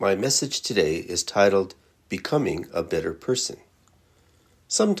My message today is titled, Becoming a Better Person.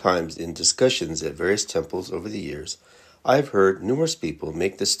 Sometimes in discussions at various temples over the years, I've heard numerous people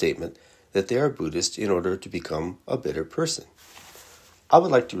make the statement that they are Buddhist in order to become a better person. I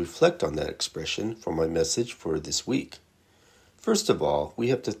would like to reflect on that expression for my message for this week. First of all, we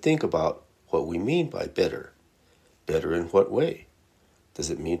have to think about what we mean by better. Better in what way?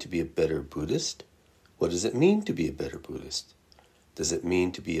 Does it mean to be a better Buddhist? What does it mean to be a better Buddhist? Does it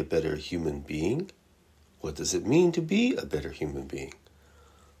mean to be a better human being? What does it mean to be a better human being?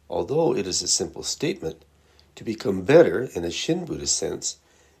 Although it is a simple statement, to become better in a Shin Buddhist sense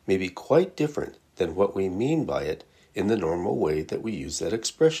may be quite different than what we mean by it in the normal way that we use that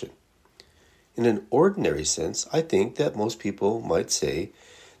expression. In an ordinary sense, I think that most people might say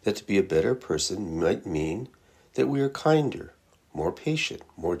that to be a better person might mean that we are kinder, more patient,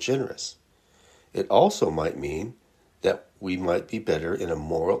 more generous. It also might mean that we might be better in a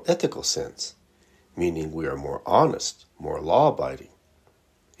moral, ethical sense, meaning we are more honest, more law-abiding.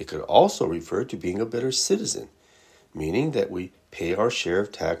 It could also refer to being a better citizen, meaning that we pay our share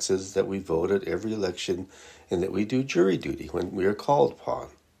of taxes, that we vote at every election, and that we do jury duty when we are called upon.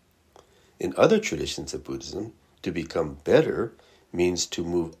 In other traditions of Buddhism, to become better means to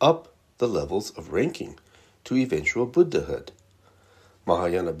move up the levels of ranking to eventual Buddhahood.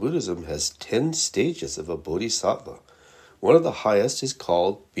 Mahayana Buddhism has 10 stages of a bodhisattva. One of the highest is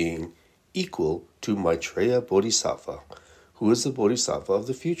called being equal to Maitreya Bodhisattva, who is the bodhisattva of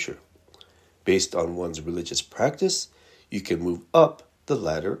the future. Based on one's religious practice, you can move up the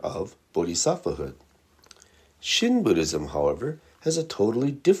ladder of bodhisattvahood. Shin Buddhism, however, has a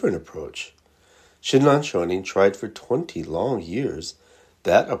totally different approach. Shinran Shonin tried for 20 long years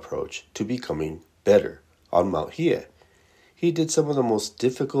that approach to becoming better on Mount Hiei. He did some of the most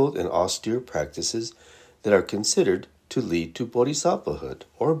difficult and austere practices that are considered to lead to bodhisattvahood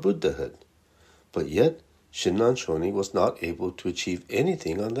or Buddhahood. But yet, Shinran Shonin was not able to achieve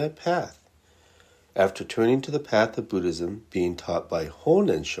anything on that path. After turning to the path of Buddhism being taught by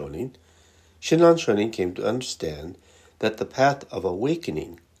Honen Shonin, Shinran Shonin came to understand that the path of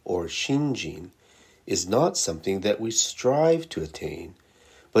awakening, or Shinjin, is not something that we strive to attain,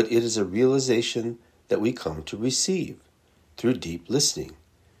 but it is a realization that we come to receive through deep listening,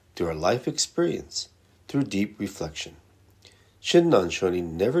 through our life experience, through deep reflection. Shinran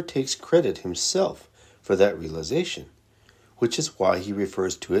Shonin never takes credit himself for that realization, which is why he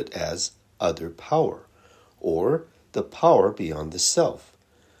refers to it as other power, or the power beyond the self,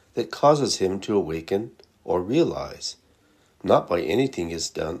 that causes him to awaken or realize, not by anything he has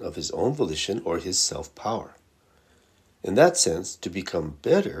done of his own volition or his self-power. In that sense, to become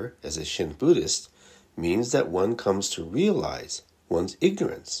better as a Shin Buddhist means that one comes to realize one's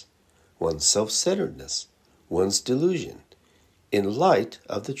ignorance, one's self-centeredness, one's delusion, in light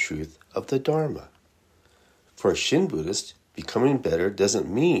of the truth of the Dharma. For a Shin Buddhist, becoming better doesn't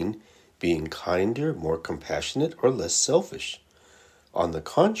mean being kinder, more compassionate, or less selfish. On the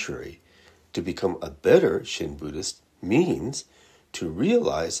contrary, to become a better Shin Buddhist means to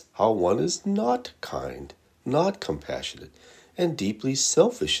realize how one is not kind, not compassionate, and deeply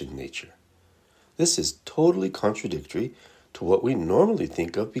selfish in nature. This is totally contradictory to what we normally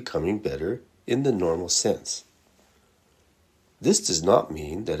think of becoming better in the normal sense. This does not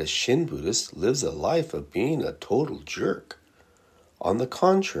mean that a Shin Buddhist lives a life of being a total jerk. On the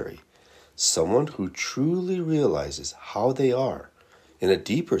contrary, someone who truly realizes how they are, in a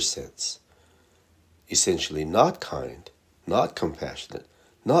deeper sense, essentially not kind, not compassionate,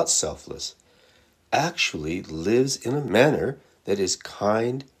 not selfless, actually lives in a manner that is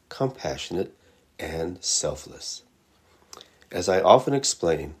kind, compassionate, and selfless. As I often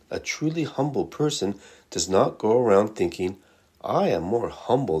explain, a truly humble person does not go around thinking, I am more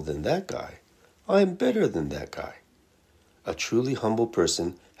humble than that guy. I am better than that guy. A truly humble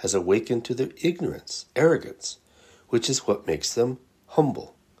person has awakened to their ignorance, arrogance, which is what makes them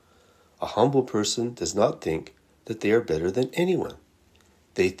humble. A humble person does not think that they are better than anyone.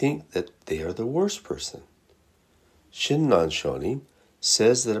 They think that they are the worst person. Shinran Shonin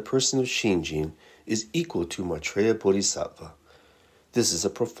says that a person of Shinjin is equal to Maitreya Bodhisattva. This is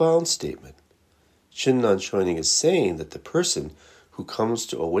a profound statement. Shinran Shonin is saying that the person who comes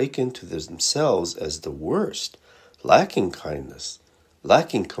to awaken to themselves as the worst, lacking kindness,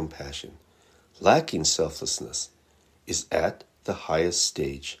 lacking compassion, lacking selflessness, is at the highest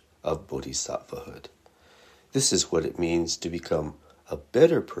stage of bodhisattvahood. This is what it means to become a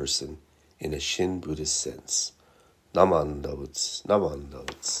better person in a Shin Buddhist sense. Naman Notes, Naman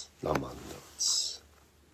Notes, Naman Notes.